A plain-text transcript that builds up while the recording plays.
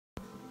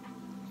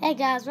Hey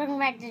guys, welcome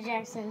back to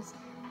Jackson's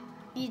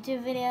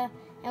YouTube video.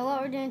 And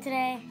what we're doing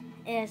today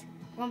is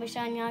we're going to be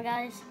showing y'all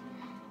guys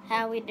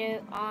how we do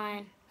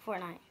on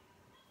Fortnite.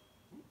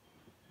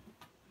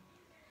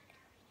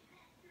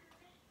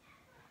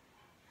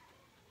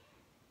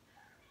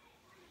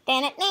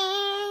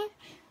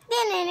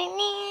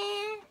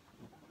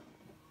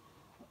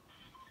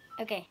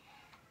 Okay,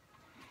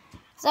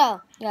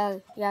 so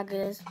y'all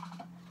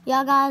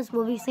guys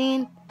will be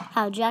seeing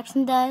how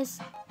Jackson does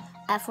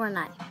at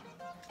Fortnite.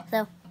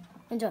 So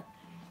enjoy.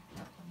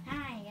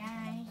 Hi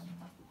guys.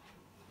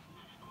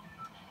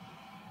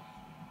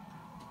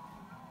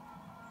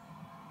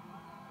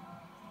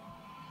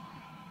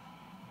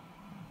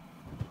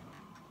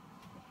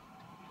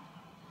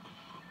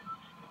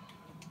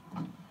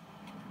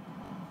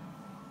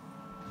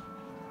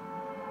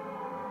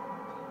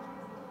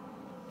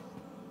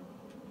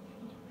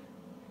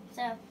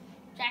 So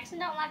Jackson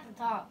don't like to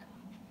talk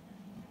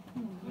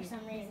for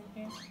some reason.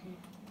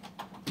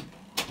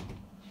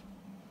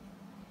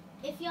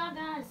 If y'all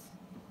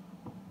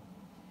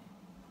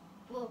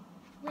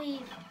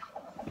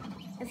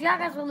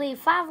guys will leave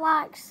 5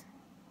 likes,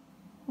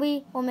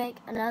 we will make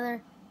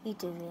another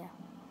YouTube video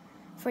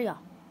for y'all.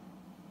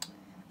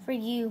 For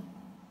you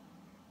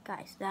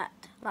guys that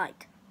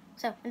like.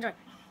 So enjoy.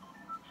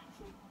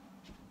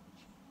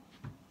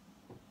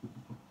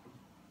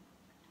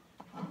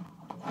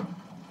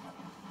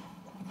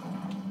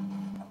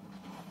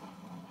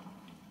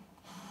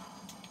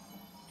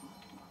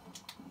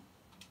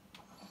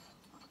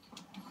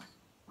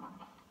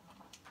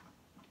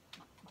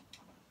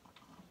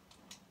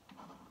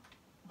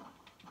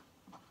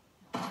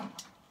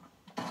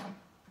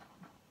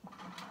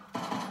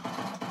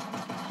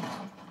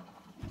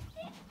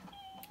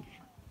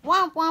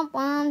 Womp womp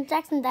womp.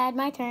 Jackson died.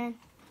 My turn.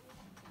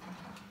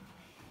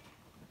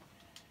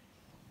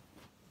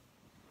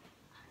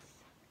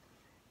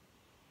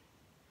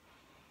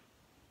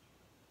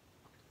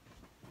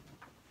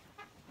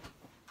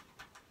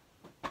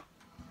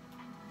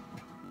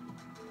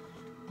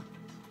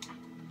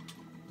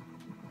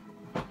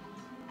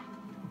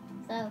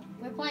 So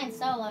we're playing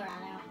solo right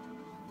now.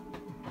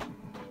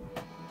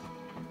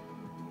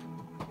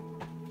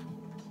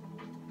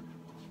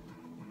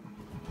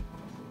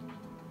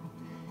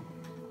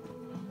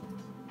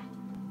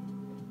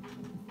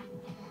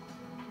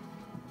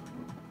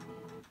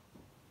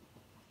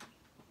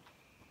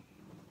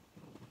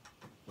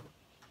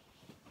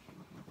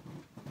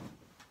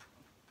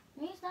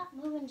 Can you stop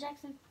moving,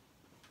 Jackson?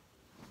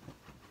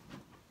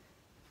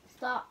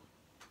 Stop.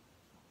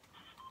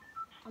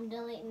 I'm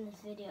deleting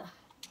this video.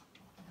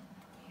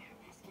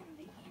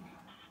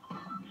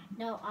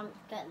 No, I'm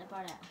cutting the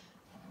part out.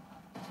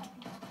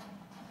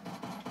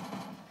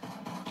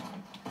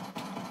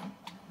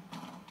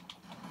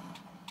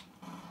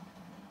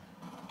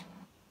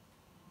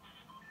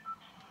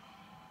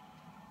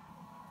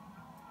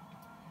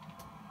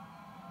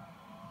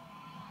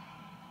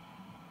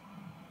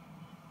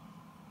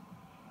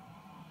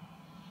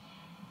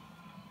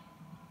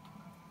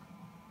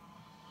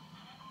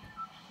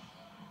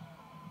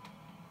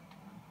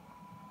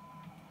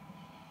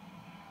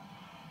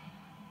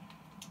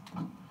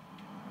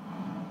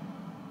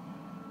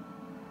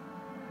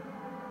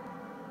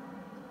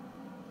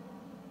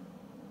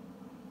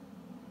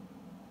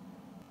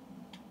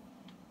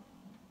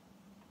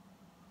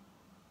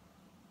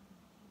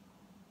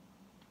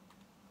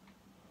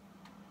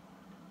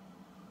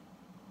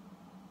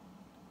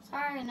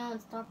 Sorry, no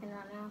one's talking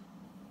right now.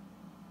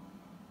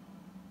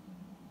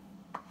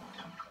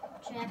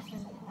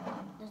 Jackson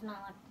does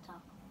not like to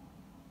talk.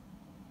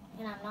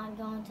 And I'm not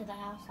going to the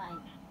house I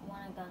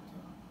want to go to.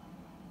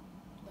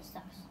 This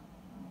sucks.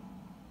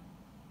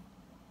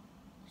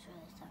 This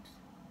really sucks.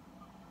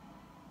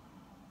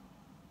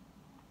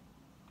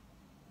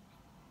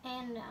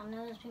 And I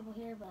know there's people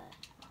here, but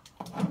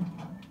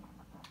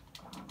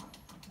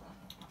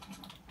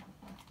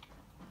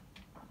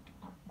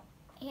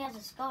he has a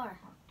scar.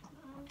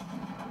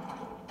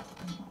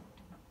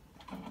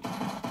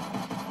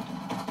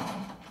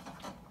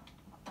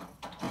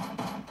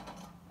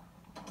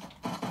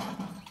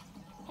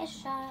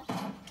 Headshot.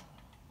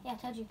 Yeah, I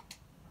told you.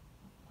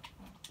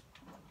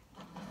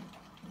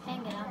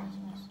 Can't get out of this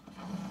mess.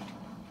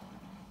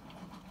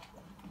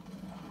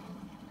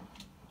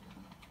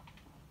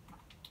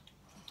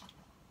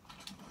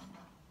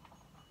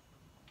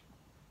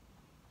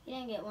 He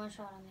didn't get one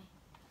shot on me.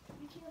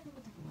 Be careful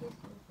with the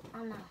pistol.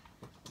 I'm not.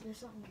 There's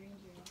something green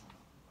here.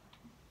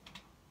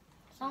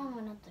 Someone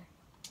went up there.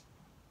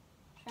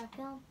 Should I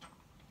kill him?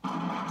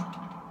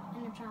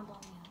 And they're trying to blow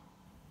me up.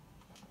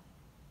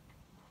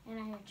 And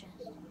I hear a chest.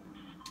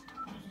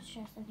 There's a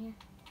chest in here.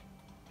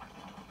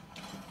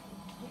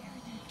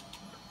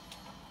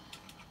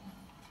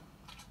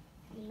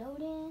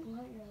 Reloading.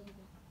 Load your other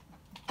gun.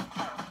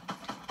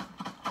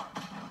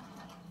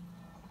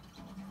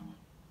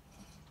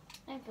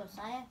 Thank you,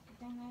 Saya. Good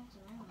thing that's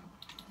around.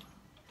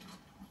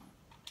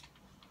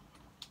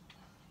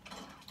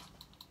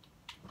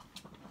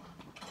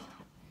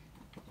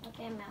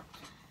 Okay, I'm out.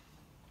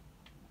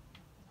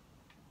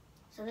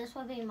 So this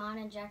will be mine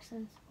and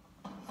Jackson's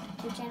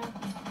YouTube channel.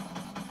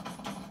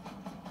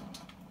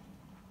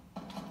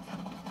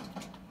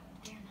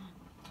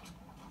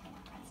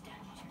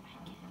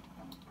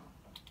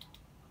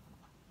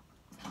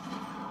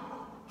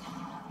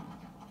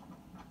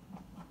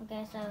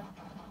 Okay, so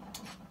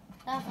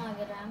that was not a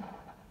good round.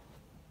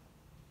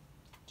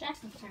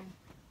 Jackson's turn.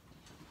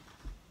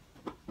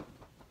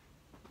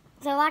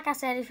 So like I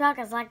said, if y'all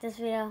guys like this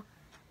video,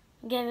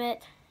 give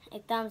it a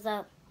thumbs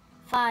up,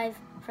 5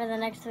 for the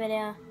next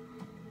video,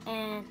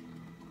 and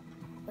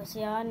we'll see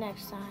y'all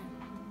next time.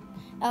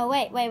 Oh,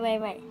 wait.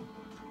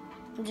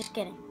 I'm just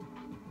kidding.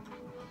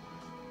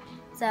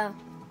 So,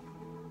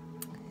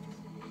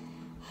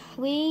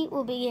 we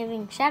will be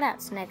giving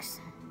shout-outs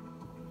next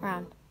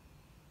round.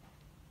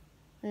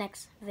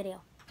 Next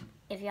video.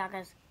 If y'all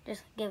guys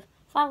just give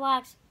 5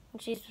 likes,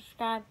 make sure you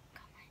subscribe,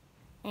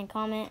 and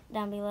comment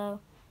down below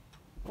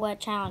what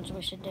challenge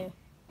we should do.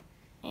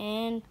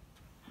 And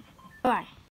bye.